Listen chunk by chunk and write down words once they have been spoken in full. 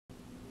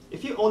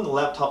If you own a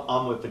laptop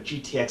armed with a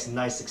GTX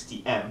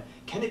 960M,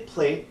 can it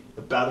play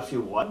the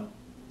Battlefield 1?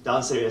 The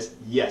answer is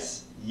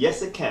yes.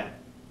 Yes it can.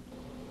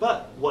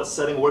 But what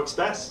setting works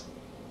best?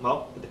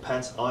 Well, it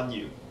depends on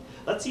you.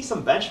 Let's see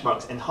some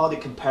benchmarks and how they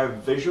compare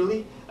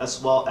visually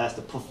as well as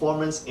the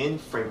performance in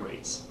frame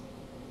rates.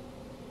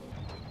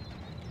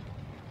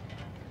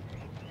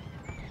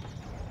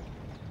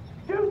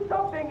 Do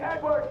something,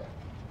 Edward!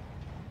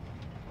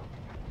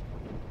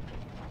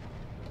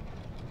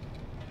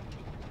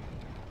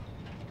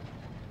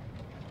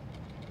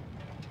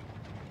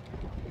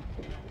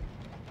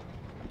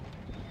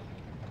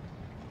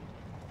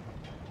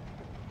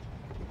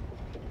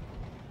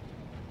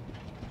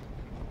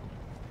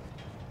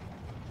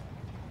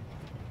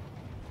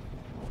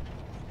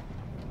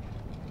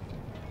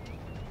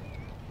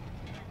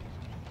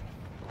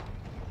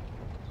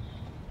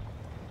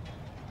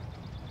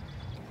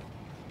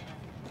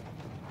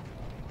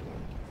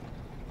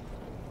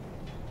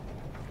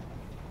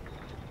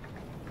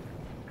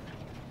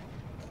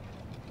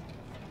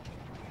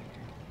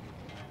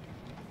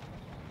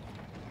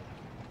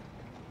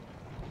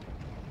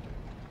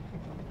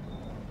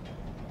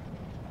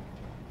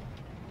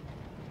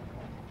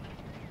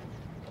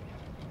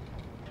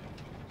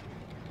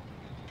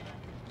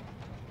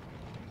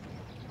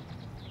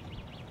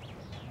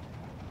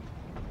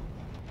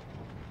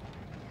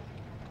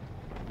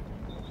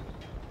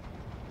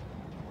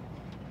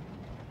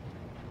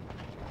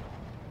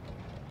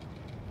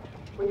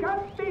 We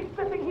can't stay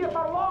sitting here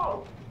for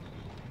long!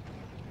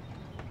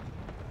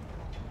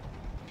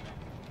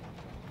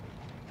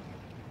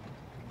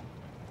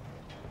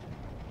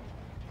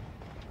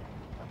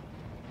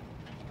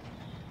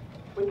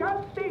 We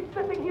can't stay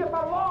sitting here for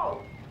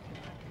long!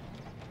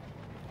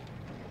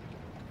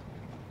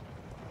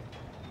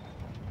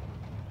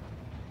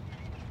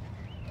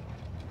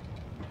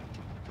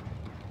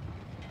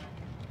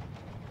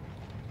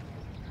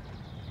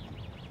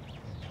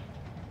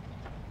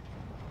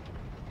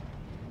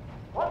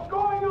 What's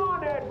going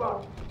on,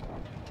 Edward?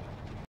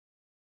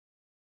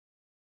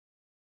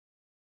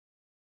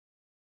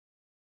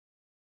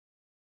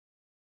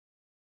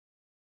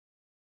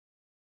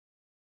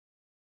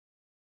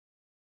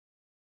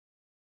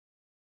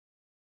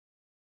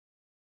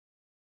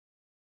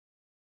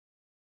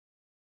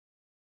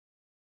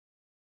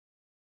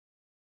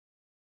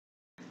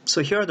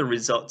 So here are the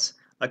results.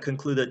 I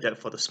concluded that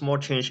for the small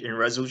change in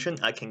resolution,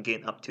 I can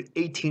gain up to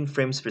 18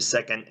 frames per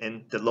second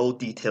in the low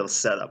detail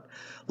setup.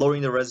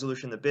 Lowering the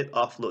resolution a bit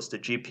offloads the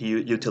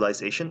GPU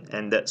utilization,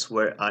 and that's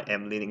where I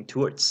am leaning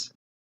towards.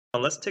 Now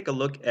let's take a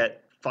look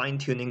at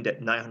fine-tuning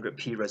that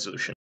 900p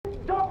resolution.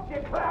 Stop,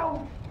 you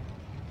clown!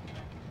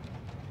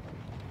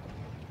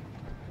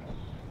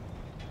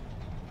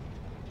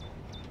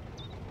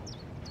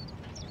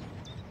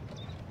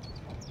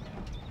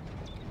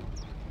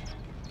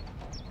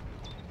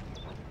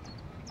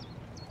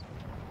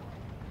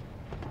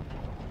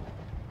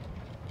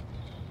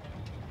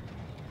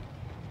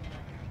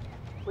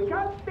 We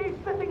can't stay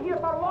sitting here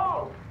for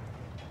long!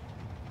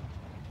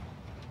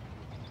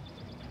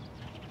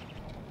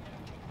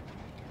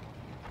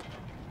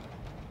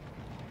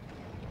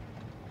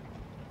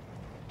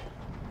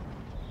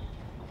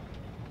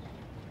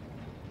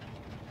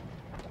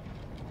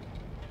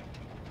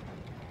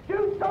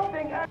 Do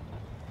something, Ed!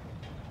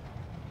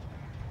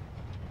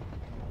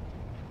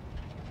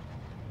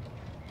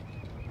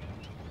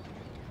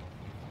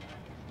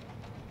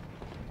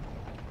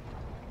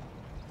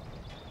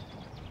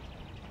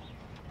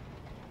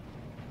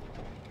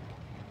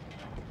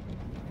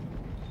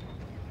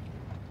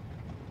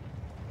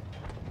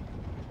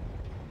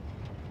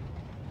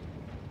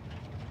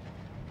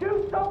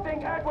 Do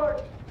something,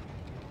 Edward!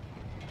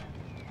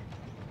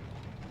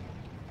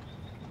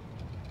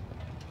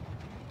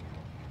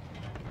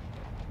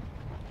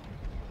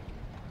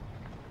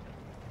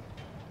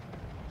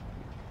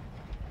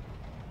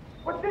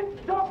 What's it?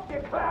 Stop, you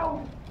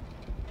clown!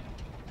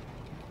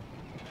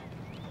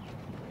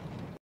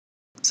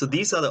 So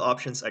these are the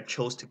options I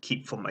chose to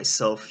keep for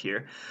myself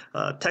here.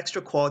 Texture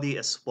quality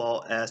as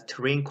well as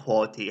terrain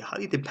quality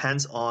highly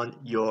depends on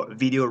your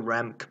video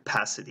RAM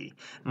capacity.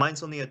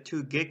 Mine's only a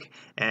 2 gig,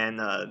 and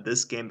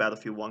this game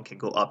Battlefield 1 can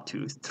go up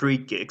to 3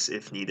 gigs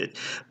if needed.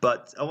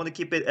 But I want to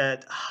keep it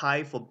at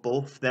high for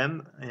both of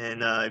them,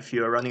 and if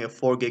you're running a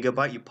 4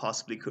 gigabyte, you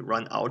possibly could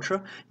run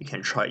Ultra. You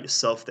can try it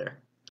yourself there.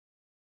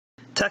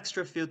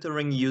 Texture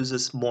filtering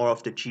uses more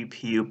of the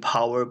GPU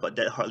power, but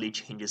that hardly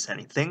changes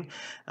anything.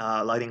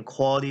 Lighting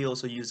quality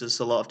also uses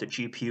a lot of the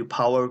GPU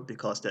power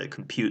because that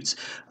computes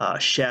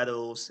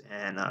shadows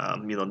and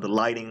the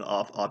lighting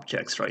of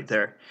objects right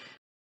there.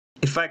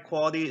 Effect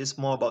quality is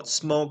more about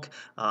smoke,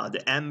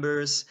 the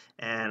embers,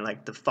 and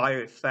like the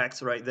fire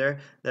effects right there.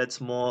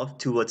 That's more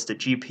towards the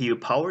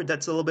GPU power.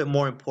 That's a little bit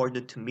more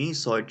important to me,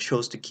 so I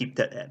chose to keep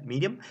that at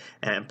medium.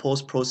 And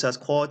post-process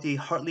quality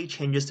hardly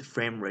changes the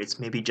frame rates,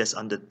 maybe just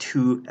under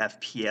 2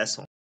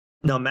 FPS.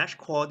 Now, mesh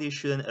quality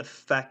shouldn't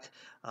affect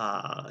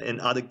in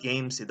other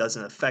games, it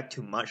doesn't affect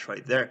too much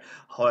right there.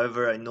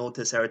 However, I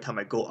notice every time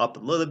I go up a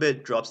little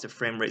bit, drops the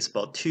frame rates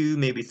about 2,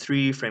 maybe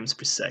 3 frames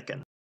per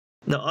second.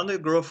 Now,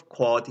 undergrowth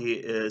quality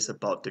is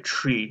about the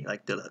tree,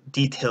 like the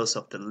details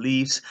of the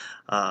leaves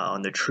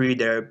on the tree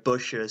there,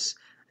 bushes,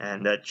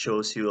 and that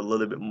shows you a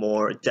little bit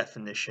more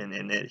definition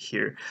in it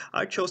here.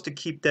 I chose to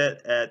keep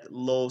that at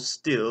low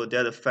still.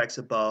 That affects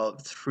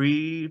about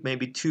 3,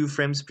 maybe 2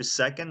 frames per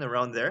second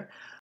around there.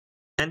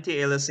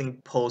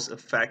 Anti-aliasing post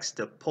affects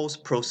the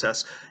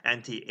post-process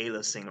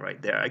anti-aliasing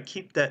right there. I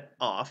keep that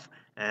off,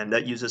 and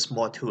that uses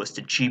more towards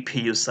the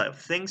GPU side of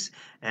things.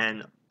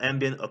 And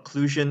ambient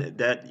occlusion,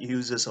 that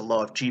uses a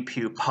lot of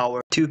GPU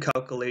power to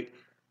calculate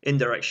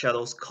indirect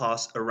shadows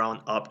cast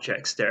around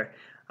objects there.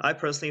 I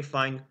personally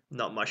find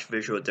not much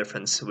visual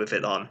difference with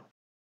it on.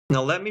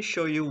 Now let me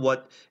show you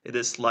what it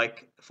is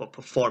like for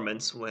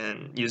performance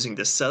when using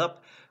this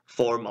setup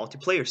for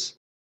multiplayers.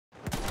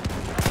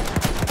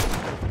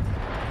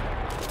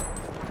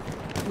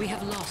 We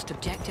have lost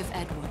objective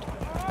Edward.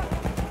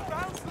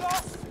 Ground's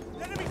lost!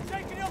 The enemy's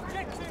taking the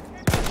objective!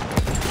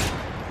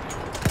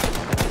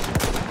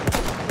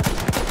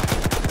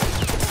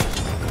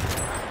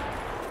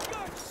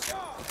 Good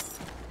shot!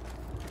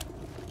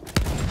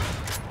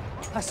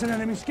 That's an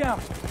enemy scout.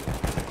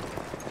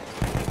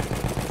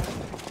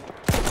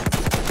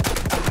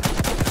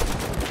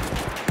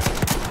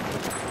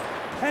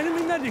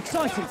 Enemy medic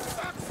sighted!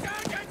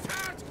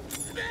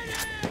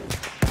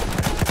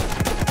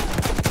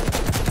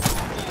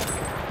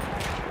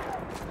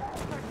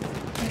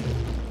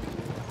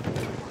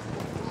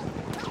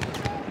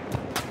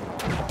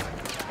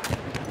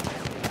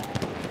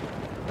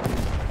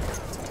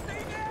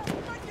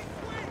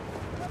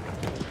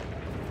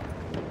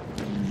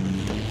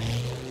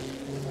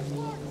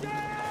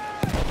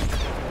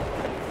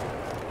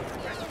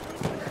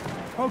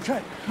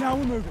 Okay, now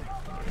we're moving.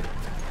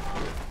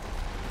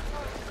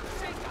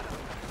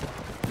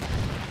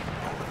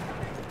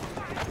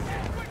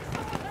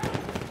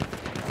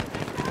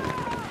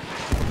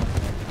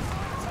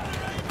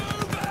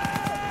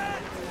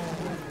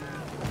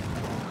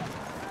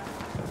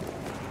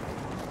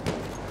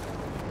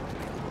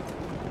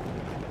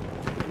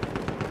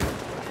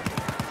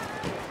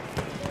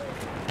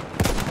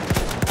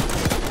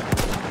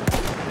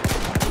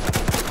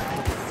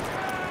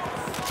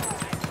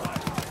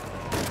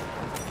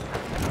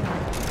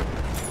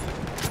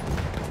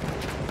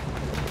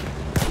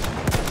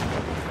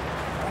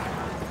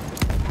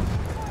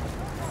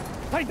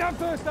 Take down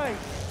first aid!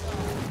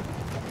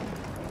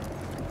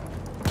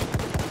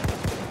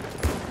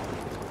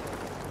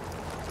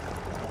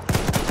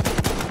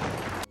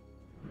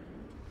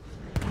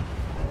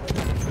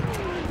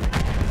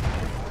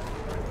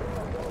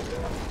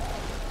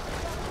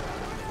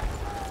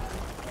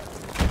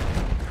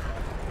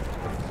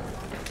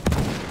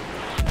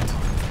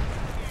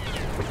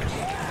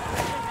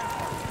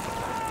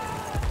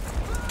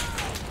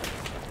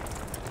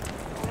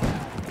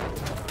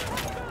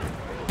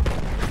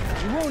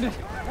 You're wounded.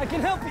 I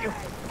can help you.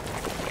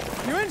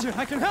 You're injured.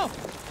 I can help.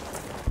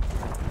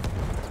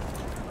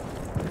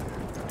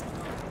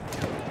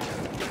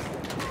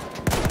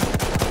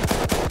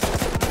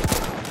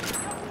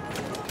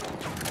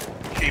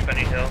 Chief, I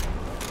need help.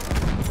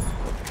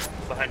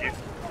 Behind you.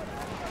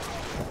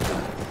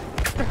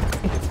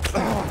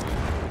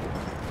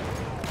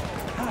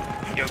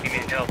 Yo, give me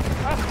help.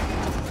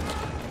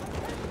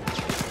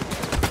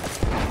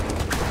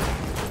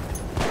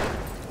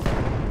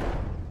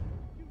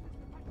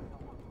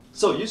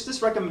 So use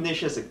this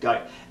recommendation as a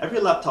guide. Every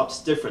laptop's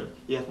different.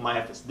 Might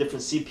have a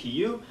different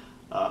CPU,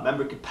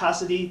 memory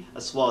capacity,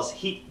 as well as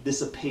heat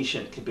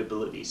dissipation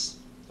capabilities.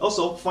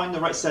 Also, find the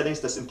right settings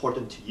that's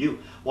important to you.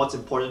 What's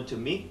important to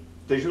me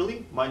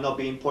visually might not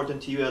be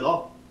important to you at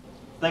all.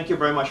 Thank you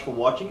very much for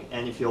watching,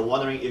 and if you're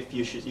wondering if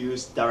you should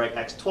use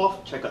DirectX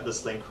 12, check out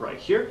this link right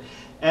here.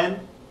 And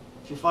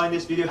if you find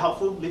this video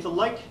helpful, leave a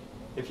like.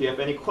 If you have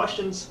any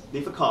questions,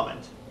 leave a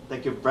comment.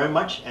 Thank you very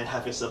much and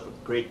have yourself a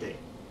great day.